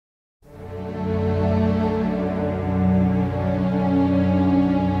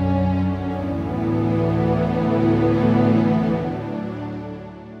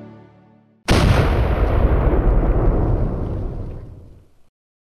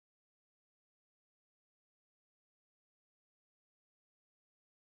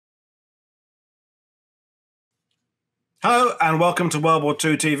Hello and welcome to World War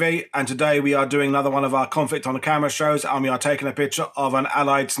II TV, and today we are doing another one of our conflict on the camera shows, and we are taking a picture of an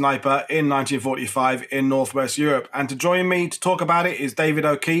Allied sniper in 1945 in Northwest Europe. And to join me to talk about it is David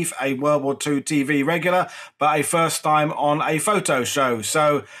O'Keefe, a World War II TV regular, but a first time on a photo show.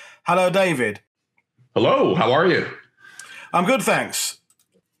 So, hello David. Hello, how are you? I'm good, thanks.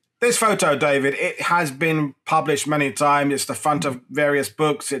 This photo, David, it has been published many times. It's the front of various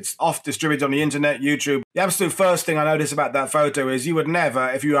books. It's oft distributed on the internet, YouTube. The absolute first thing I notice about that photo is you would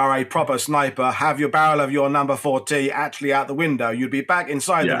never, if you are a proper sniper, have your barrel of your number 4T actually out the window. You'd be back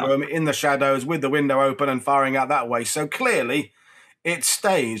inside the room in the shadows with the window open and firing out that way. So clearly, it's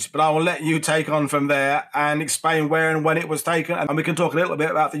staged, but I will let you take on from there and explain where and when it was taken. And we can talk a little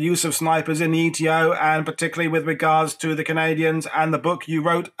bit about the use of snipers in the ETO, and particularly with regards to the Canadians and the book you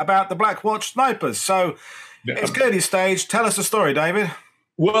wrote about the Black Watch snipers. So it's clearly staged. Tell us the story, David.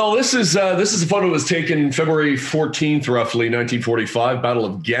 Well, this is a photo that was taken February 14th, roughly 1945, Battle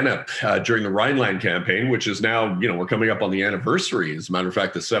of Gennep during the Rhineland campaign, which is now, we're coming up on the anniversary. As a matter of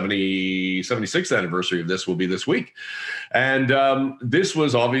fact, the 76th anniversary of this will be this week. And this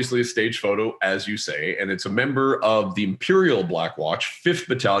was obviously a staged photo, as you say, and it's a member of the Imperial Black Watch, 5th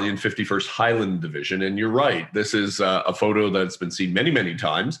Battalion, 51st Highland Division. And you're right, this is a photo that's been seen many, many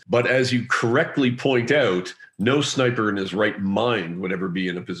times. But as you correctly point out, no sniper in his right mind would ever be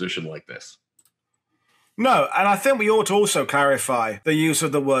in a position like this. No, and I think we ought to also clarify the use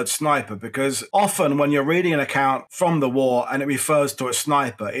of the word sniper, because often when you're reading an account from the war and it refers to a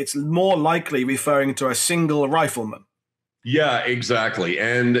sniper, it's more likely referring to a single rifleman. Yeah, exactly.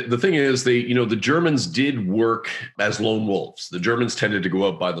 And the thing is, the Germans did work as lone wolves. The Germans tended to go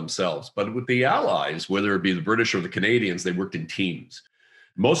out by themselves. But with the Allies, whether it be the British or the Canadians, they worked in teams.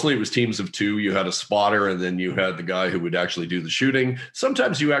 Mostly it was teams of two. You had a spotter, and then you had the guy who would actually do the shooting.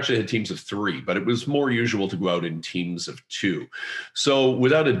 Sometimes you actually had teams of three, but it was more usual to go out in teams of two. So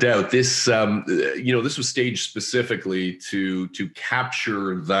without a doubt, this was staged specifically to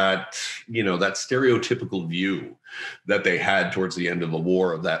capture that, that stereotypical view that they had towards the end of the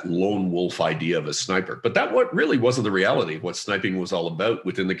war of that lone wolf idea of a sniper. But that really wasn't the reality of what sniping was all about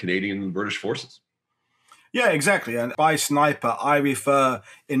within the Canadian and British forces. Yeah, exactly. And by sniper, I refer,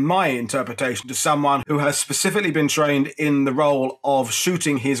 in my interpretation, to someone who has specifically been trained in the role of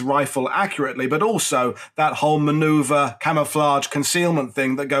shooting his rifle accurately, but also that whole maneuver, camouflage, concealment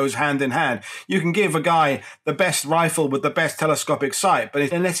thing that goes hand in hand. You can give a guy the best rifle with the best telescopic sight,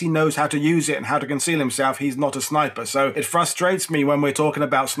 but unless he knows how to use it and how to conceal himself, he's not a sniper. So it frustrates me when we're talking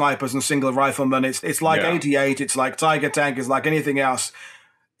about snipers and single riflemen. It's like 88, it's like Tiger Tank, it's like anything else.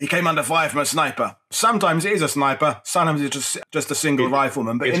 He came under fire from a sniper. Sometimes it is a sniper. Sometimes it's just a single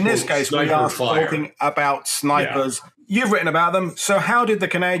rifleman. But in this case, we are talking about snipers. Yeah. You've written about them. So how did the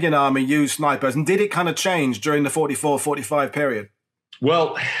Canadian Army use snipers? And did it kind of change during the 44-45 period?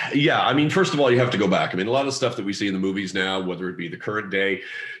 Well, yeah. I mean, first of all, you have to go back. I mean, a lot of stuff that we see in the movies now, whether it be the current day,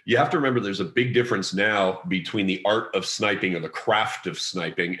 you have to remember there's a big difference now between the art of sniping or the craft of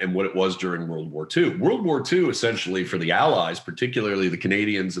sniping and what it was during World War II. World War II, essentially, for the Allies, particularly the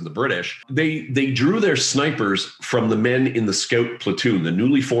Canadians and the British, they drew their snipers from the men in the scout platoon, the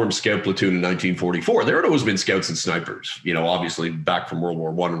newly formed scout platoon in 1944. There had always been scouts and snipers, obviously back from World War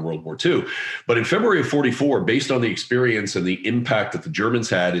I and World War II. But in February of 44, based on the experience and the impact that the Germans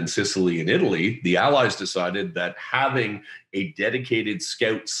had in Sicily and Italy, the Allies decided that having a dedicated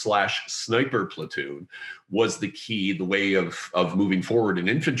scout/sniper platoon was the key, the way of moving forward in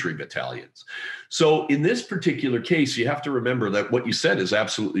infantry battalions. So in this particular case, you have to remember that what you said is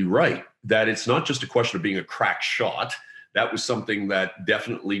absolutely right, that it's not just a question of being a crack shot. That was something that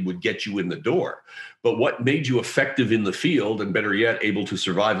definitely would get you in the door. But what made you effective in the field, and better yet, able to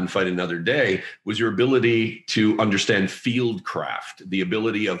survive and fight another day, was your ability to understand field craft, the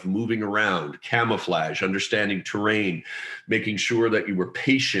ability of moving around, camouflage, understanding terrain, making sure that you were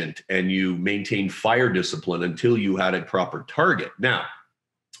patient and you maintained fire discipline until you had a proper target. Now,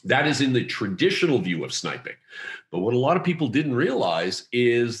 that is in the traditional view of sniping. But what a lot of people didn't realize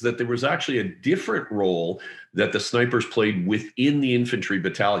is that there was actually a different role that the snipers played within the infantry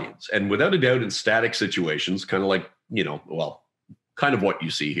battalions. And without a doubt, in static situations, kind of like, kind of what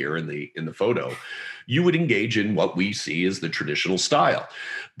you see here in the photo, you would engage in what we see as the traditional style.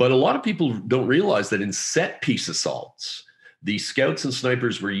 But a lot of people don't realize that in set piece assaults, The scouts and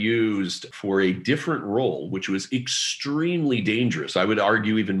snipers were used for a different role, which was extremely dangerous. I would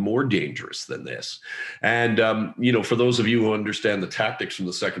argue even more dangerous than this. And, for those of you who understand the tactics from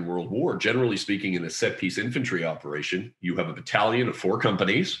the Second World War, generally speaking, in a set-piece infantry operation, you have a battalion of 4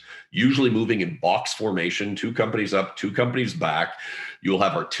 companies, usually moving in box formation, 2 companies up, 2 companies back. You'll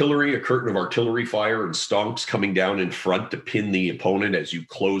have artillery, a curtain of artillery fire and stonks coming down in front to pin the opponent as you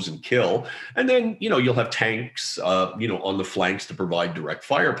close and kill. And then, you'll have tanks, on the flanks to provide direct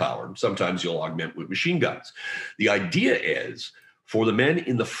firepower. Sometimes you'll augment with machine guns. The idea is for the men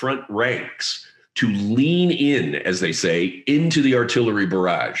in the front ranks to lean in, as they say, into the artillery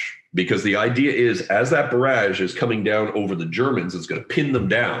barrage. Because the idea is as that barrage is coming down over the Germans, it's going to pin them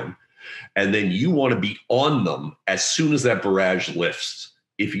down. And then you want to be on them as soon as that barrage lifts.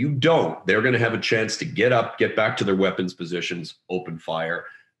 If you don't, they're going to have a chance to get up, get back to their weapons positions, open fire,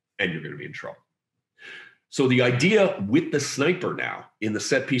 and you're going to be in trouble. So the idea with the sniper now in the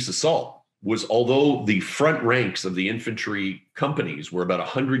set-piece assault was, although the front ranks of the infantry companies were about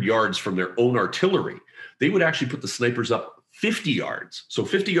 100 yards from their own artillery, they would actually put the snipers up 50 yards, so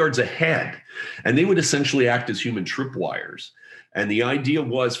 50 yards ahead, and they would essentially act as human tripwires. And the idea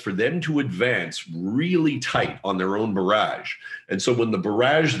was for them to advance really tight on their own barrage. And so when the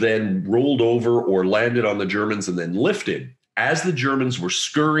barrage then rolled over or landed on the Germans and then lifted, as the Germans were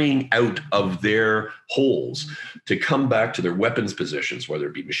scurrying out of their holes to come back to their weapons positions, whether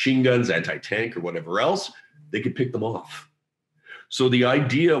it be machine guns, anti-tank, or whatever else, they could pick them off. So the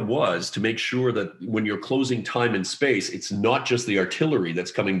idea was to make sure that when you're closing time and space, it's not just the artillery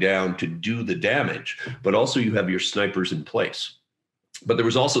that's coming down to do the damage, but also you have your snipers in place. But there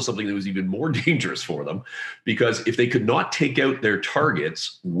was also something that was even more dangerous for them, because if they could not take out their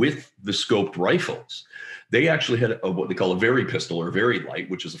targets with the scoped rifles, they actually had what they call a very pistol or very light,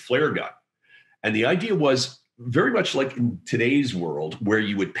 which is a flare gun. And the idea was very much like in today's world, where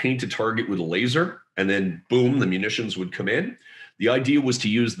you would paint a target with a laser and then boom, the munitions would come in. The idea was to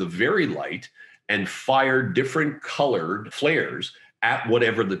use the very light and fire different colored flares at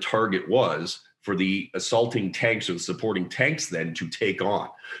whatever the target was for the assaulting tanks or the supporting tanks then to take on.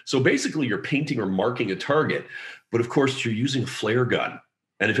 So basically you're painting or marking a target, but of course you're using a flare gun.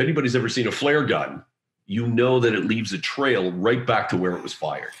 And if anybody's ever seen a flare gun, you know that it leaves a trail right back to where it was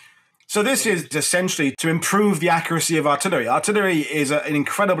fired. So this is essentially to improve the accuracy of artillery. Artillery is an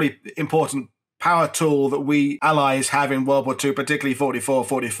incredibly important power tool that we Allies have in World War II, particularly 44,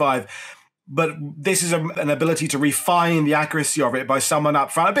 45. But this is an ability to refine the accuracy of it by someone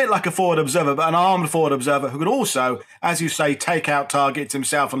up front, a bit like a forward observer, but an armed forward observer who could also, as you say, take out targets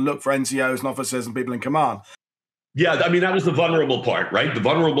himself and look for NCOs and officers and people in command. Yeah, I mean, that was the vulnerable part, right? The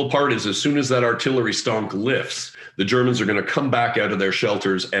vulnerable part is as soon as that artillery stonk lifts, the Germans are going to come back out of their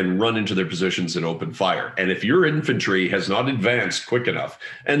shelters and run into their positions and open fire. And if your infantry has not advanced quick enough,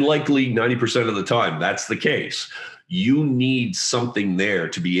 and likely 90% of the time that's the case, you need something there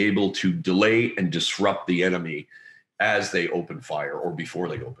to be able to delay and disrupt the enemy as they open fire or before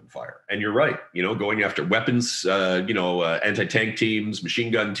they open fire. And you're right, going after weapons, anti-tank teams,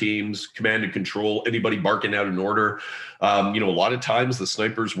 machine gun teams, command and control, anybody barking out an order. A lot of times the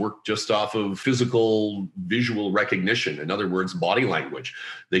snipers work just off of physical visual recognition. In other words, body language.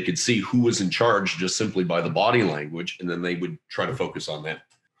 They could see who was in charge just simply by the body language, and then they would try to focus on that.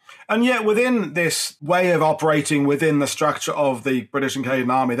 And yet within this way of operating within the structure of the British and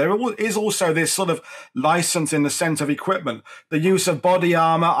Canadian Army, there is also this sort of license in the sense of equipment. The use of body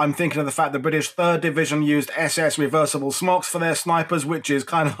armour, I'm thinking of the fact the British 3rd Division used SS reversible smocks for their snipers, which is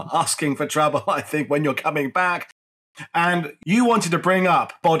kind of asking for trouble, I think, when you're coming back. And you wanted to bring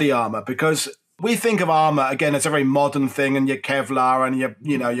up body armour because we think of armour, again, as a very modern thing and your Kevlar and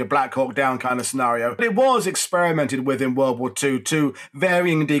your Black Hawk Down kind of scenario. But it was experimented with in World War II to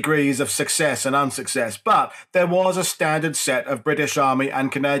varying degrees of success and unsuccess. But there was a standard set of British Army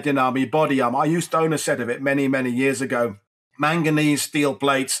and Canadian Army body armour. I used to own a set of it many, many years ago. Manganese steel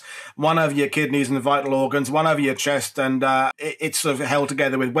plates, one over your kidneys and vital organs, one over your chest, and it's sort of held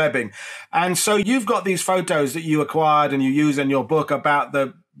together with webbing. And so you've got these photos that you acquired and you use in your book about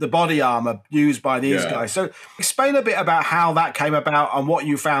the body armor used by these guys. So explain a bit about how that came about and what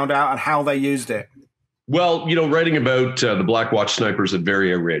you found out and how they used it. Well, writing about the Black Watch snipers at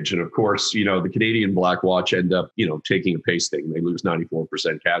Verrier Ridge. And of course, the Canadian Black Watch end up, taking a pasting. They lose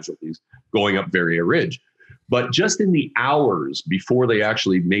 94% casualties going up Verrier Ridge. But just in the hours before they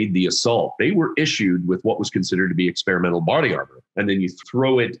actually made the assault, they were issued with what was considered to be experimental body armor. And then you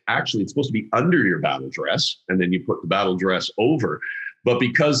throw it, actually, it's supposed to be under your battle dress, and then you put the battle dress over. But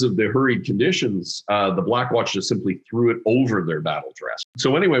because of the hurried conditions, the Black Watch just simply threw it over their battle dress.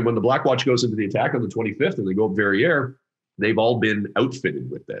 So anyway, when the Black Watch goes into the attack on the 25th and they go up Verrier, they've all been outfitted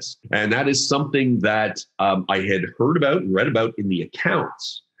with this. And that is something that I had heard about and read about in the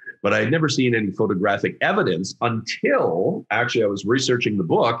accounts, but I had never seen any photographic evidence until actually I was researching the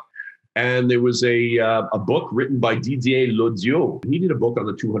book. And there was a book written by Didier Lodiot. He did a book on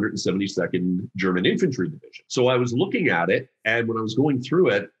the 272nd German Infantry Division. So I was looking at it, and when I was going through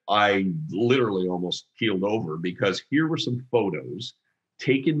it, I literally almost keeled over, because here were some photos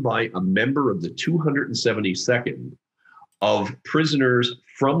taken by a member of the 272nd of prisoners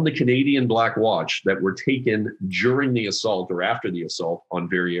from the Canadian Black Watch that were taken during the assault or after the assault on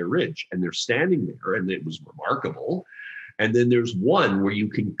Verrières Ridge. And they're standing there, and it was remarkable. And then there's one where you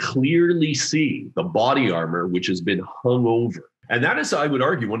can clearly see the body armor, which has been hung over. And that is, I would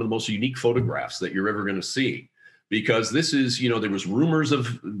argue, one of the most unique photographs that you're ever going to see, because this is, there was rumors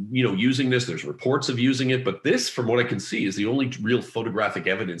of, using this. There's reports of using it. But this, from what I can see, is the only real photographic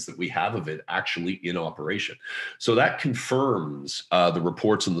evidence that we have of it actually in operation. So that confirms the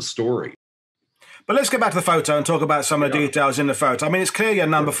reports in the story. But let's get back to the photo and talk about some of the details in the photo. I mean, it's clearly a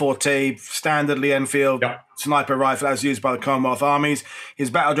number 4T, standard Lee Enfield sniper rifle as used by the Commonwealth armies.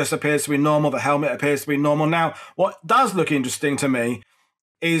 His battle dress appears to be normal. The helmet appears to be normal. Now, what does look interesting to me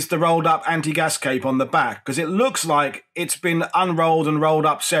is the rolled up anti-gas cape on the back, because it looks like it's been unrolled and rolled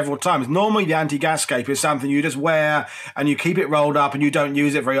up several times. Normally, the anti-gas cape is something you just wear and you keep it rolled up and you don't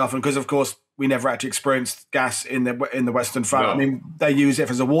use it very often because, of course, we never actually experienced gas in the Western Front. No. I mean, they use it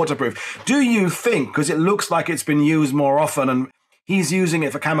as a waterproof. Do you think, because it looks like it's been used more often and he's using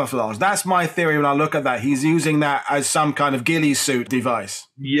it for camouflage? That's my theory when I look at that. He's using that as some kind of ghillie suit device.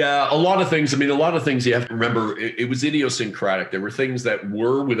 Yeah, a lot of things. I mean, a lot of things you have to remember, it was idiosyncratic. There were things that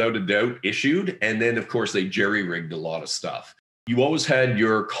were, without a doubt, issued. And then, of course, they jerry-rigged a lot of stuff. You always had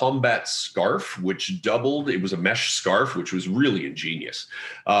your combat scarf, which doubled. It was a mesh scarf, which was really ingenious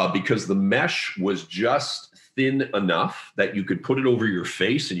because the mesh was just thin enough that you could put it over your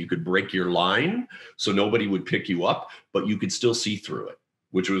face and you could break your line so nobody would pick you up, but you could still see through it,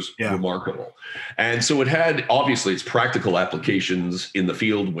 which was remarkable. And so it had, obviously, its practical applications in the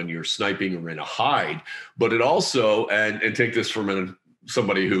field when you're sniping or in a hide, but it also, and take this from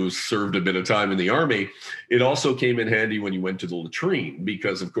somebody who's served a bit of time in the army, it also came in handy when you went to the latrine,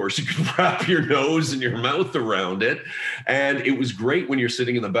 because of course you could wrap your nose and your mouth around it. And it was great when you're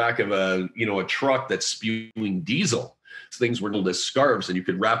sitting in the back of a truck that's spewing diesel. Things were as scarves, and you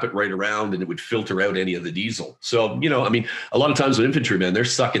could wrap it right around and it would filter out any of the diesel. So, I mean, a lot of times with infantrymen, they're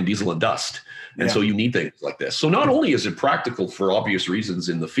sucking diesel and dust. And so you need things like this. So not only is it practical for obvious reasons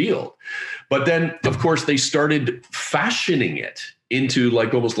in the field, but then, of course, they started fashioning it into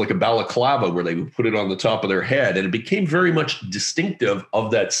almost like a balaclava, where they would put it on the top of their head. And it became very much distinctive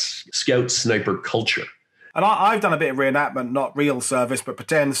of that scout sniper culture. And I've done a bit of reenactment, not real service, but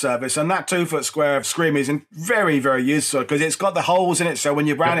pretend service. And that 2-foot square of scrim is very, very useful, because it's got the holes in it. So when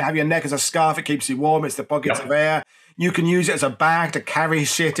you're around it, have your neck as a scarf, it keeps you warm. It's the pockets of air. You can use it as a bag to carry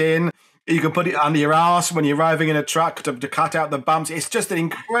shit in. You can put it under your ass when you're arriving in a truck to cut out the bumps. It's just an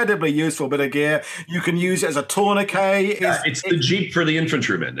incredibly useful bit of gear. You can use it as a tourniquet. It's the Jeep for the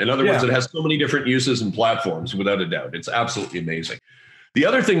infantryman. In other words, it has so many different uses and platforms, without a doubt. It's absolutely amazing. The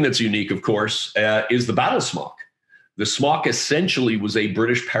other thing that's unique, of course, is the battle smock. The smock essentially was a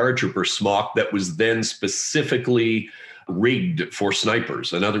British paratrooper smock that was then specifically rigged for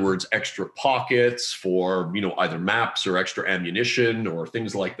snipers. In other words, extra pockets for, either maps or extra ammunition or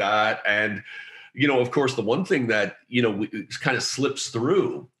things like that. And, of course, the one thing that, kind of slips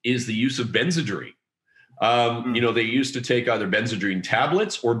through is the use of benzodrine. They used to take either benzodrine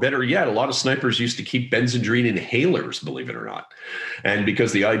tablets, or better yet, a lot of snipers used to keep benzodrine inhalers, believe it or not. And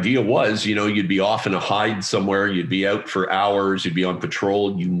because the idea was, you'd be off in a hide somewhere, you'd be out for hours, you'd be on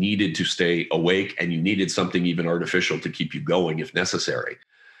patrol, you needed to stay awake, and you needed something even artificial to keep you going if necessary.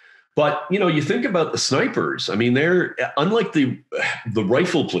 But, you think about the snipers. I mean, they're unlike the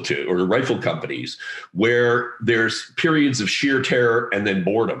rifle platoon or the rifle companies, where there's periods of sheer terror and then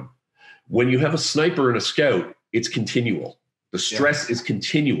boredom. When you have a sniper and a scout, it's continual. The stress is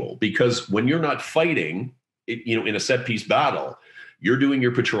continual, because when you're not fighting, in a set piece battle, you're doing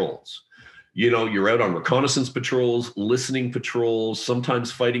your patrols. You're out on reconnaissance patrols, listening patrols,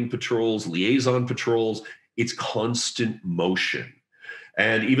 sometimes fighting patrols, liaison patrols. It's constant motion.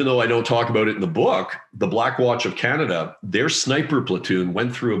 And even though I don't talk about it in the book, the Black Watch of Canada, their sniper platoon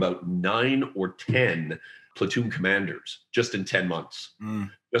went through about 9 or 10 platoon commanders just in 10 months,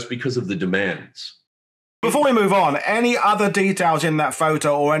 just because of the demands. Before we move on, any other details in that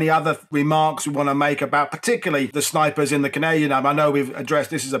photo or any other remarks we want to make about particularly the snipers in the Canadian Army? I know we've addressed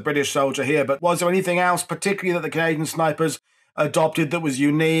this as a British soldier here, but was there anything else particularly that the Canadian snipers adopted that was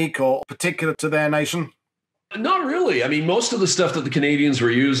unique or particular to their nation? Not really. I mean, most of the stuff that the Canadians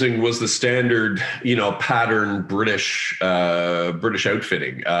were using was the standard, pattern British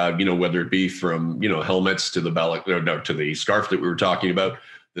outfitting. Whether it be from helmets to the to the scarf that we were talking about,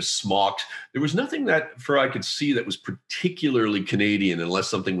 the smocks. There was nothing that, for I could see, that was particularly Canadian, unless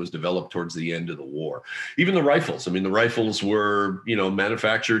something was developed towards the end of the war. Even the rifles. I mean, the rifles were,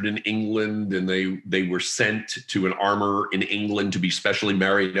 manufactured in England, and they were sent to an armor in England to be specially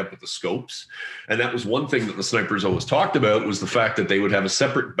married up with the scopes. And that was one thing that the snipers always talked about, was the fact that they would have a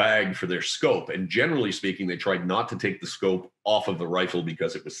separate bag for their scope. And generally speaking, they tried not to take the scope off of the rifle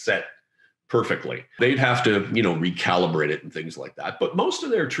because it was set perfectly. They'd have to, recalibrate it and things like that. But most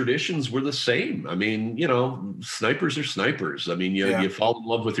of their traditions were the same. I mean, snipers are snipers. I mean, you fall in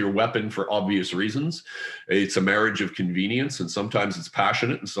love with your weapon for obvious reasons. It's a marriage of convenience, and sometimes it's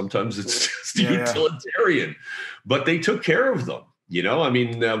passionate, and sometimes it's just utilitarian. But they took care of them. I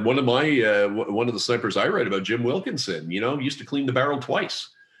mean, one of the snipers I read about, Jim Wilkinson, used to clean the barrel twice.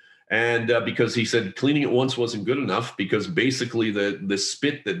 And because he said cleaning it once wasn't good enough, because basically the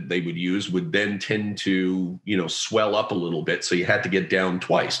spit that they would use would then tend to, swell up a little bit. So you had to get down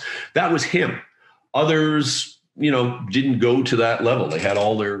twice. That was him. Others, didn't go to that level. They had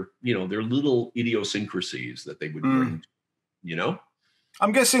all their, their little idiosyncrasies that they would bring,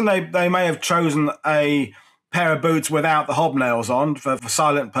 I'm guessing they may have chosen a pair of boots without the hobnails on for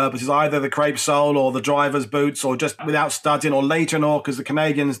silent purposes, either the crepe sole or the driver's boots, or just without studding, or later on, because the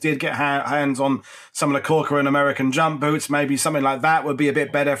Canadians did get hands on some of the Corcoran American jump boots. Maybe something like that would be a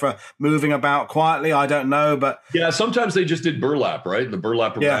bit better for moving about quietly. I don't know, but yeah, sometimes they just did burlap, right? The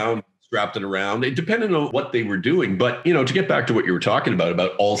burlap around. Strapped it around. It depended on what they were doing. But, to get back to what you were talking about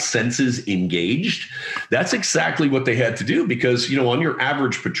all senses engaged, that's exactly what they had to do. Because, on your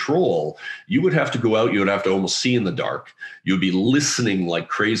average patrol, you would have to go out, you would have to almost see in the dark. You'd be listening like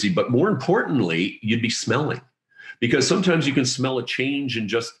crazy. But more importantly, you'd be smelling. Because sometimes you can smell a change in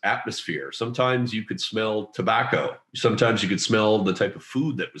just atmosphere. Sometimes you could smell tobacco. Sometimes you could smell the type of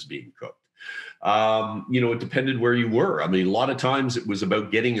food that was being cooked. It depended where you were. I mean, a lot of times it was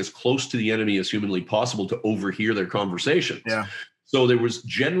about getting as close to the enemy as humanly possible to overhear their conversations. Yeah. So there was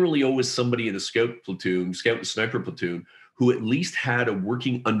generally always somebody in a scout and sniper platoon, who at least had a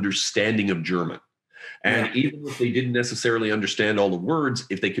working understanding of German. And even if they didn't necessarily understand all the words,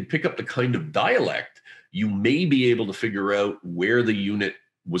 if they could pick up the kind of dialect, you may be able to figure out where the unit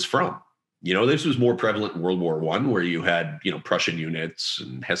was from. This was more prevalent in World War I, where you had, Prussian units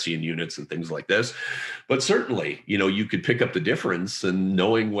and Hessian units and things like this. But certainly, you could pick up the difference, and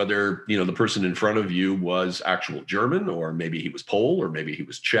knowing whether, the person in front of you was actual German, or maybe he was Pole, or maybe he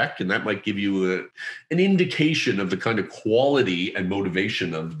was Czech. And that might give you an indication of the kind of quality and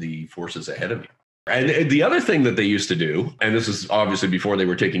motivation of the forces ahead of you. And the other thing that they used to do, and this is obviously before they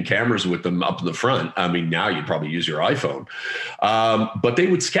were taking cameras with them up in the front. I mean, now you'd probably use your iPhone, but they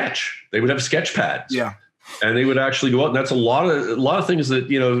would sketch. They would have sketch pads. Yeah. And they would actually go out, and that's a lot of things that,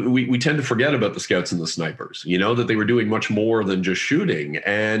 we tend to forget about the scouts and the snipers, that they were doing much more than just shooting.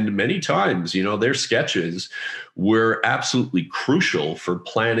 And many times, their sketches were absolutely crucial for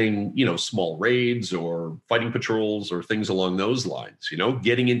planning, small raids or fighting patrols or things along those lines,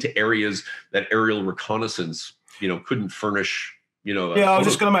 getting into areas that aerial reconnaissance, couldn't furnish. I was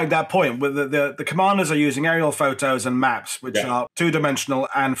just going to make that point. With the commanders are using aerial photos and maps, which are two-dimensional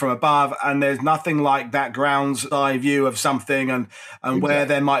and from above, and there's nothing like that ground's eye view of something, and where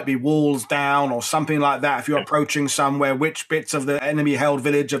there might be walls down or something like that. If you're approaching somewhere, which bits of the enemy-held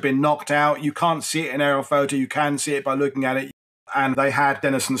village have been knocked out, you can't see it in aerial photo. You can see it by looking at it. And they had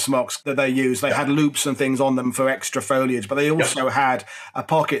Denison smocks that they used. They had loops and things on them for extra foliage, but they also had a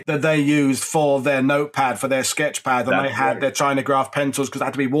pocket that they used for their notepad, for their sketch pad, and they had their Chinagraph pencils, because they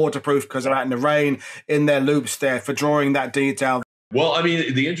had to be waterproof because they're out in the rain, in their loops there for drawing that detail. Well, I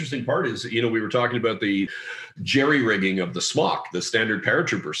mean, the interesting part is, we were talking about the jerry-rigging of the smock, the standard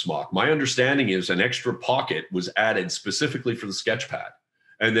paratrooper smock. My understanding is an extra pocket was added specifically for the sketch pad.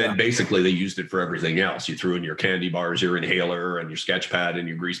 And then basically they used it for everything else. You threw in your candy bars, your inhaler, and your sketch pad, and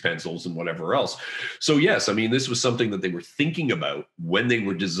your grease pencils, and whatever else. So yes, I mean, this was something that they were thinking about when they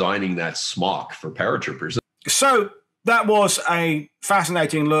were designing that smock for paratroopers. So that was a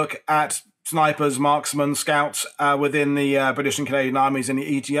fascinating look at snipers, marksmen, scouts within the British and Canadian armies in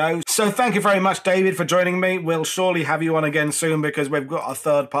the ETO. So thank you very much, David, for joining me. We'll surely have you on again soon, because we've got a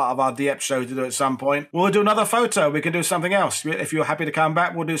third part of our Dieppe show to do at some point. We'll do another photo. We can do something else. If you're happy to come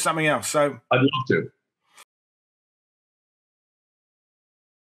back, we'll do something else. So I'd love to.